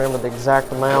trying to remember the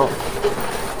exact amount.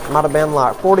 Might have been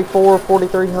like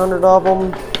 4,300 of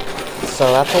them.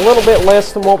 So that's a little bit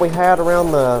less than what we had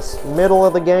around the middle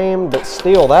of the game, but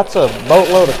still, that's a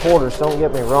boatload of quarters, don't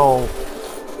get me wrong.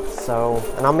 So,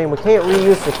 and I mean, we can't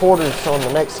reuse the quarters on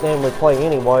the next game we play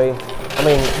anyway. I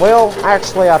mean, well,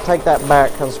 actually, I take that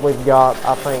back because we've got,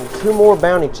 I think, 2 more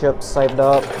bounty chips saved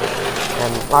up.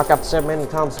 And like I've said many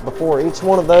times before, each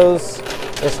one of those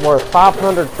is worth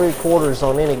 500 free quarters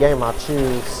on any game I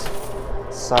choose.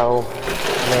 So,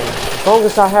 I mean, as long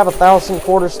as I have 1,000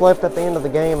 quarters left at the end of the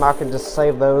game, I can just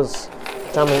save those.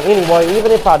 I mean, anyway,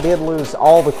 even if I did lose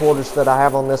all the quarters that I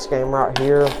have on this game right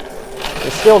here, we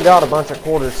still got a bunch of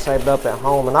quarters saved up at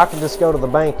home, and I can just go to the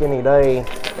bank any day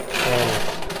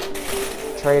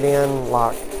and trade in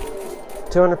like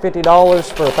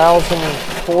 $250 for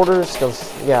 1,000 quarters,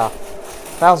 because yeah,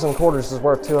 1,000 quarters is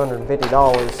worth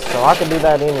 $250, so I can do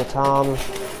that anytime.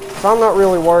 So I'm not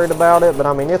really worried about it, but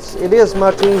I mean, it is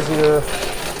much easier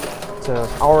to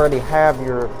already have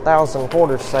your 1,000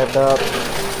 quarters saved up.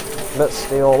 But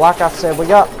still, like I said, we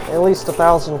got at least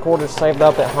 1,000 quarters saved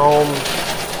up at home,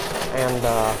 and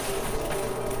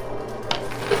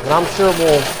I'm sure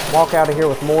we'll walk out of here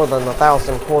with more than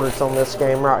 1,000 quarters on this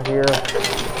game right here.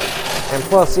 And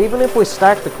plus, even if we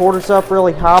stack the quarters up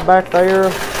really high back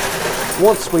there,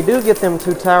 once we do get them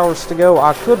 2 towers to go,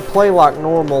 I could play like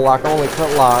normal, like only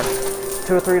put like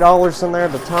 $2 or $3 in there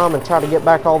at a time and try to get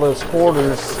back all those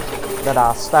quarters that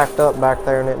I stacked up back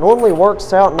there, and it normally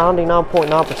works out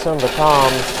 99.9% of the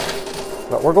time.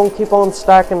 But we're going to keep on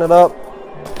stacking it up,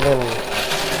 and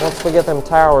once we get them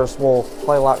towers, we'll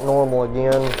play like normal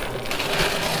again.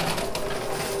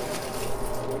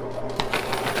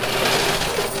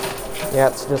 Yeah,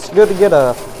 it's just good to get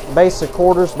a base of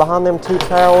quarters behind them 2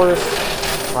 towers.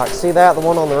 Like, see that? The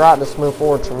one on the right just moved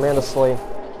forward tremendously.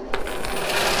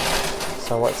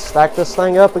 So let's stack this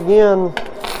thing up again.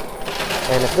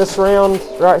 And if this round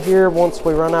right here, once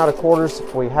we run out of quarters,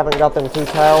 if we haven't got them 2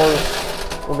 towers,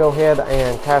 we'll go ahead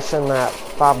and cash in that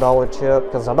 $5 chip,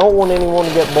 because I don't want anyone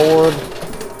to get bored.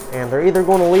 And they're either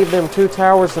going to leave them 2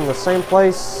 towers in the same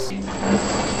place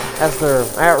as they're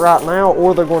at right now,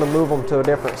 or they're going to move them to a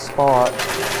different spot.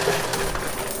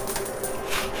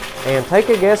 And take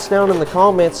a guess down in the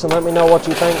comments and let me know what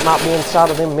you think might be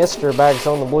inside of them mystery bags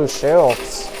on the blue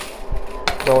shelves.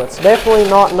 So it's definitely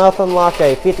not nothing like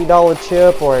a $50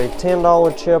 chip or a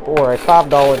 $10 chip or a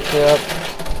 $5 chip,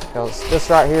 because this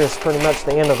right here is pretty much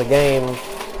the end of the game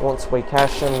once we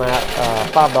cash in that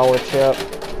 $5 chip,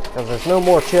 because there's no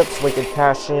more chips we could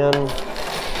cash in.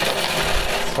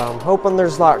 So I'm hoping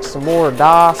there's like some more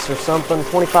dice or something,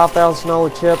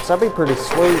 $25,000 chips. That'd be pretty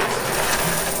sweet.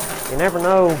 You never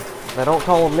know. They don't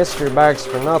call them mystery bags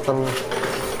for nothing.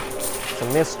 It's a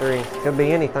mystery. Could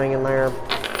be anything in there.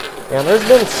 And there's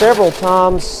been several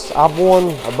times I've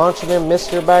won a bunch of them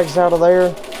mystery bags out of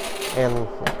there, and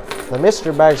the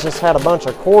mystery bags just had a bunch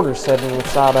of quarters sitting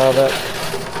inside of it.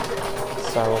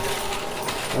 So,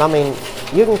 and I mean,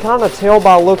 you can kind of tell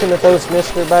by looking at those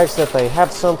mystery bags that they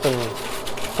have something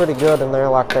pretty good in there.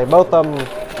 Like both of them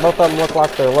look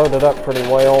like they're loaded up pretty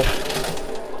well.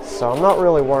 So I'm not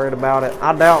really worried about it.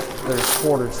 I doubt there's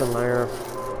quarters in there,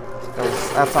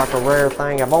 because that's like a rare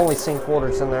thing. I've only seen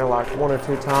quarters in there like 1 or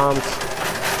 2 times.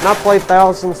 And I've played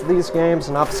thousands of these games,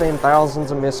 and I've seen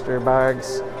thousands of mystery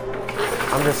bags.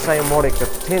 I'm just saying what it could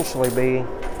potentially be.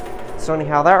 So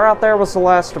anyhow, that right there was the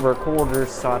last of our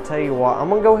quarters. So I tell you what, I'm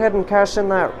going to go ahead and cash in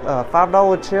that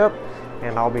 $5 chip,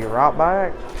 and I'll be right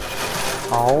back.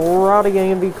 Alrighty,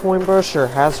 𝑴𝑼𝑺𝑻 Coin Brusher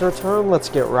has returned. Let's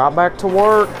get right back to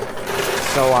work.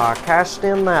 So I cashed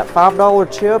in that $5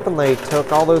 chip, and they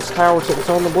took all those towers that was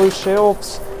on the blue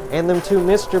shelves and them 2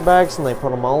 mystery bags, and they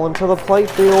put them all into the play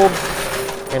field.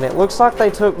 And it looks like they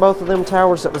took both of them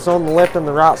towers that was on the left and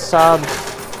the right side.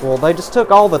 Well, they just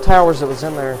took all the towers that was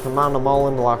in there and combined them all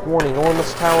into like one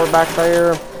enormous tower back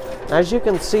there. As you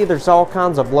can see, there's all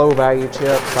kinds of low value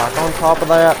chips. Like on top of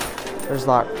that, there's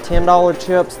like $10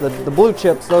 chips. The blue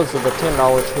chips, those are the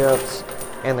 $10 chips.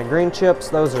 And the green chips,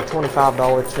 those are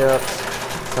 $25 chips.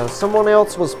 So someone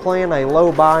else was playing a low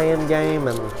buy-in game,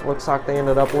 and looks like they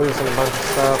ended up losing a bunch of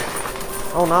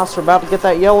stuff. Oh, nice. We're about to get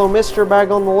that yellow mystery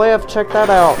bag on the left. Check that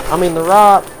out. I mean, the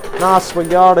right. Nice. We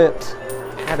got it.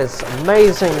 That is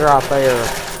amazing right there.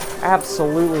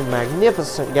 Absolutely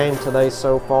magnificent game today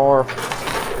so far.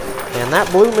 And that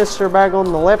blue mystery bag on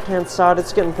the left-hand side,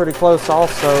 it's getting pretty close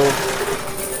also.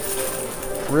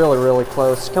 Really, really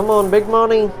close. Come on, big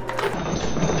money.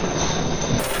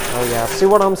 Oh yeah, see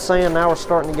what I'm saying? Now we're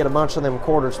starting to get a bunch of them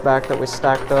quarters back that we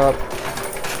stacked up.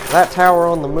 That tower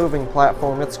on the moving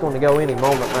platform, it's going to go any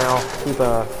moment now. Keep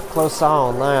a close eye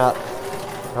on that.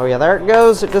 Oh yeah, there it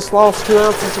goes. It just lost 2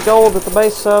 ounces of gold at the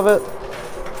base of it.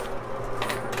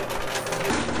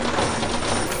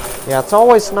 Yeah, it's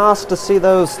always nice to see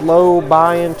those low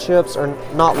buy-in chips, or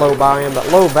not low buy-in, but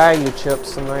low value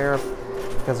chips in there.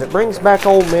 because it brings back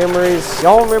old memories.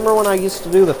 Y'all remember when I used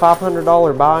to do the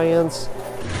 $500 buy-ins?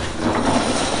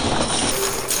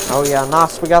 Oh yeah,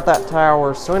 nice, we got that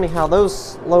tower. So anyhow,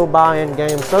 those low buy-in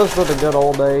games, those were the good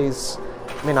old days.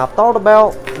 I mean, I thought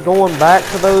about going back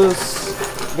to those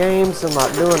games and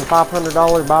like doing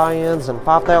 $500 buy-ins and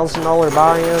 $5,000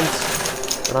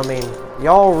 buy-ins. But I mean,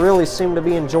 y'all really seem to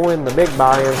be enjoying the big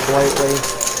buy-ins lately.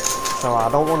 So I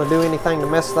don't want to do anything to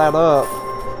mess that up.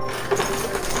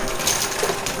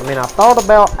 I mean, I thought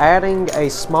about adding a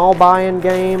small buy-in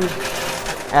game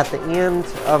at the end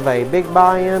of a big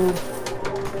buy-in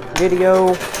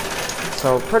video,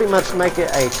 so pretty much make it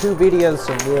a 2 videos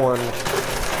in 1.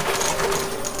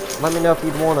 Let me know if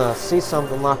you'd want to see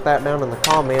something like that down in the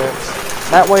comments.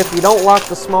 That way, if you don't like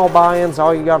the small buy-ins,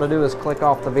 all you got to do is click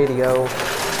off the video.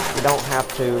 You don't have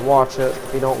to watch it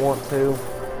if you don't want to.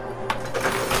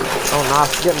 Oh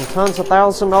nice, getting tons of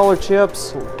 $1,000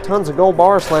 chips, tons of gold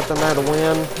bars left in there to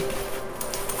win.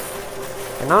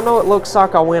 And I know it looks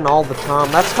like I win all the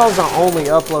time. That's because I only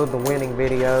upload the winning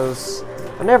videos.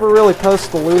 I never really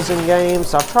post the losing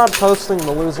games. I've tried posting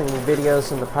the losing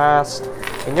videos in the past,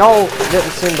 and y'all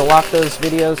didn't seem to like those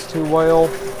videos too well.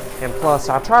 And plus,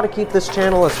 I try to keep this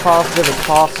channel as positive as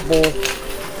possible.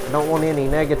 I don't want any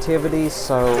negativity,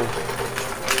 so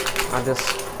I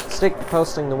just stick to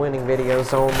posting the winning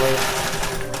videos only.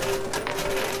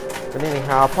 But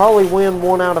anyhow, I'll probably win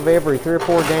 1 out of every 3 or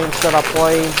 4 games that I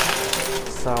play.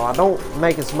 So I don't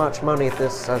make as much money at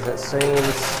this as it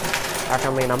seems. Like, I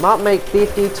mean, I might make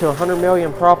 50 to 100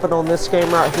 million profit on this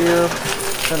game right here.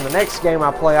 Then the next game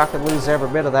I play, I could lose every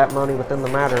bit of that money within the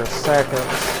matter of seconds.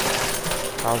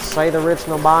 I'll say the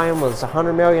original buy-in was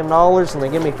 $100 million and they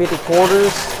give me 50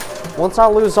 quarters. Once I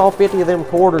lose all 50 of them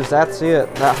quarters, that's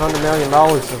it. That $100 million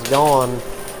is gone.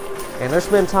 And there's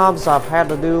been times I've had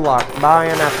to do like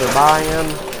buy-in after buy-in.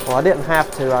 Well, I didn't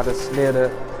have to, I just did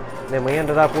it. And we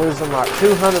ended up losing like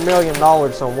 $200 million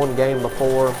on one game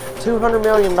before. $200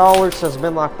 million has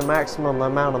been like the maximum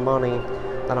amount of money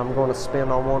that I'm going to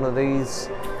spend on one of these.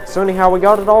 So anyhow, we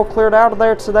got it all cleared out of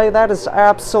there today. That is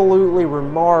absolutely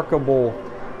remarkable.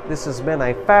 This has been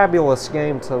a fabulous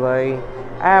game today.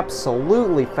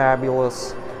 Absolutely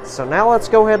fabulous. So now let's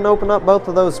go ahead and open up both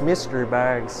of those mystery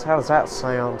bags. How does that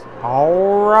sound?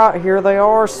 Alright, here they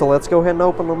are. So let's go ahead and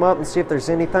open them up and see if there's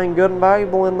anything good and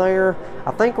valuable in there.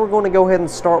 I think we're going to go ahead and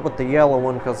start with the yellow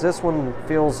one, because this one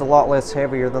feels a lot less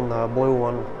heavier than the blue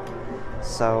one.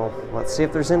 So let's see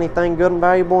if there's anything good and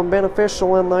valuable and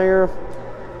beneficial in there.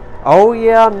 Oh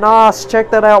yeah, nice. Check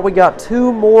that out. We got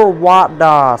 2 more white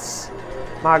dice.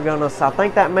 My goodness, I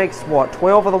think that makes, what,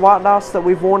 12 of the white dice that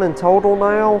we've won in total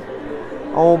now?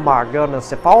 Oh my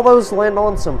goodness, if all those land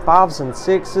on some 5s and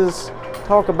 6s,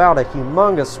 talk about a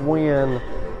humongous win.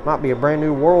 Might be a brand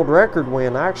new world record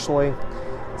win, actually.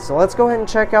 So let's go ahead and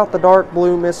check out the dark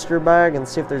blue mystery bag and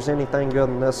see if there's anything good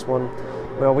in this one.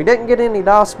 Well, we didn't get any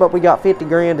dice, but we got 50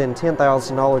 grand in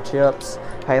 $10,000 chips.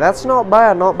 Hey, that's not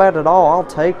bad at all. I'll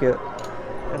take it.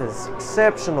 That is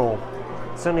exceptional.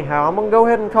 So anyhow, I'm going to go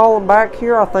ahead and call them back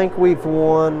here. I think we've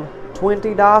won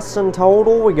 20 dice in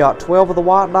total. We got 12 of the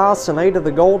white dice and 8 of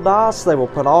the gold dice. They will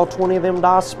put all 20 of them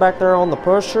dice back there on the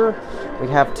pusher. We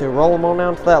have to roll them on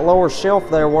down to that lower shelf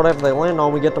there. Whatever they land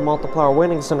on, we get to multiply our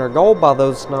winnings and our gold by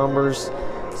those numbers.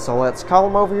 So let's call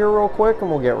them over here real quick and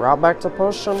we'll get right back to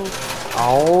pushing.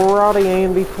 Alrighty,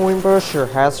 A&B coin pusher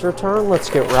has returned.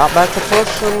 Let's get right back to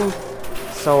pushing.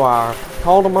 So I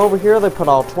called them over here. They put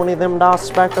all 20 of them dice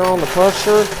back there on the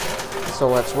pusher. So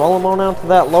let's roll them on down to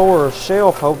that lower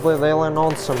shelf. Hopefully they land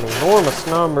on some enormous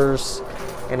numbers.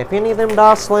 And if any of them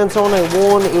dice lands on a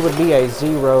 1, it would be a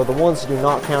 0. The ones do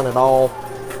not count at all.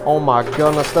 Oh my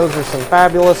goodness, those are some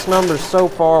fabulous numbers so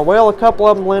far. Well, a couple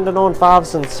of them landed on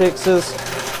 5s and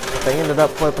 6s. But they ended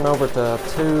up flipping over to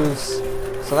 2s.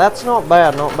 So that's not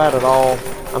bad at all.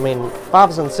 I mean,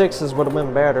 5s and 6s would have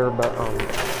been better, but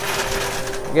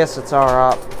I guess it's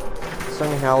alright. So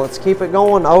anyhow, let's keep it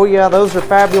going. Oh yeah, those are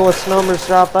fabulous numbers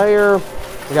right there.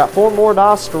 We got 4 more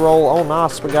dice to roll. Oh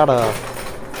nice, we got a...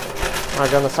 My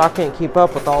goodness, I can't keep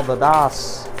up with all the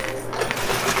dice.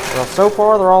 Well, so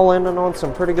far they're all landing on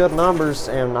some pretty good numbers,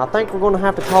 and I think we're going to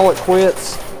have to call it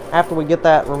quits after we get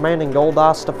that remaining gold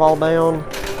dice to fall down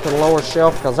to the lower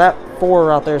shelf, because that 4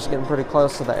 right there is getting pretty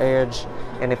close to the edge.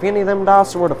 And if any of them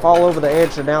dice were to fall over the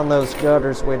edge or down those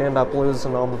gutters, we'd end up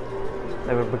losing them.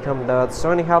 They would become duds.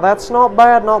 So anyhow, that's not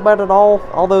bad at all.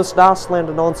 All those dice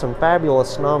landed on some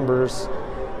fabulous numbers.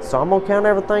 So I'm going to count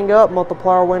everything up,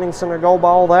 multiply our winnings and our gold by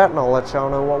all that, and I'll let y'all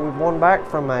know what we've won back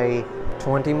from a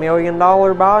 $20 million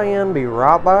buy-in. Be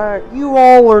right back. You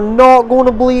all are not going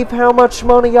to believe how much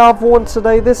money I've won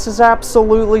today. This is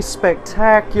absolutely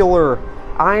spectacular.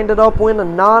 I ended up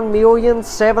winning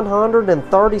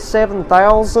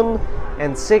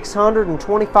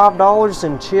 $9,737,625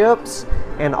 in chips,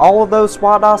 and all of those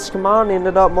white dice combined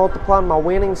ended up multiplying my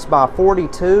winnings by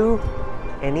 42,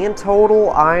 and in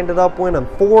total I ended up winning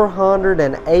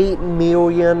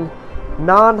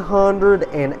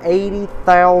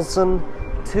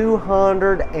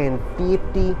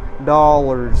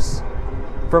 $408,980,250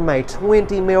 from a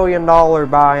 $20 million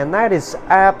buy, and that is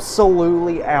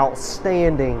absolutely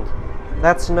outstanding.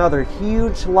 That's another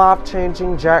huge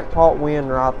life-changing jackpot win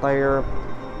right there.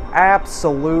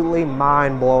 Absolutely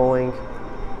mind-blowing.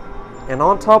 And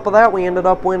on top of that, we ended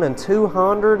up winning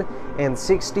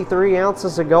 263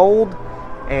 ounces of gold,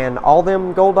 and all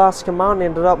them gold dice combined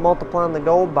ended up multiplying the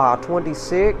gold by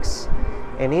 26,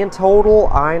 and in total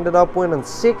I ended up winning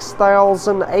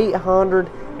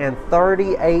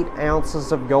 6,838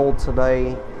 ounces of gold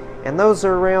today, and those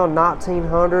are around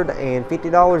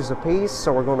 $1,950 a piece,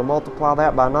 so we're going to multiply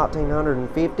that by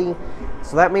 1,950.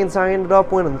 So that means I ended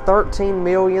up winning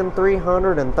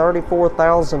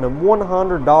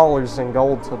 $13,334,100 in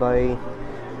gold today.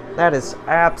 That is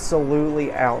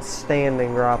absolutely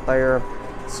outstanding right there.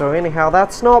 So anyhow,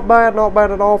 that's not bad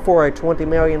at all for a $20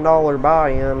 million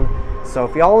buy-in. So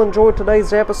if y'all enjoyed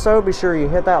today's episode, be sure you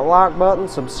hit that like button,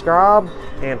 subscribe,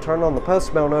 and turn on the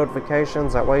post bell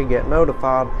notifications. That way you get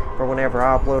notified for whenever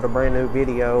I upload a brand new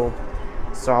video.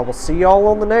 So I will see y'all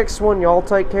on the next one. Y'all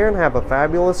take care and have a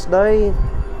fabulous day.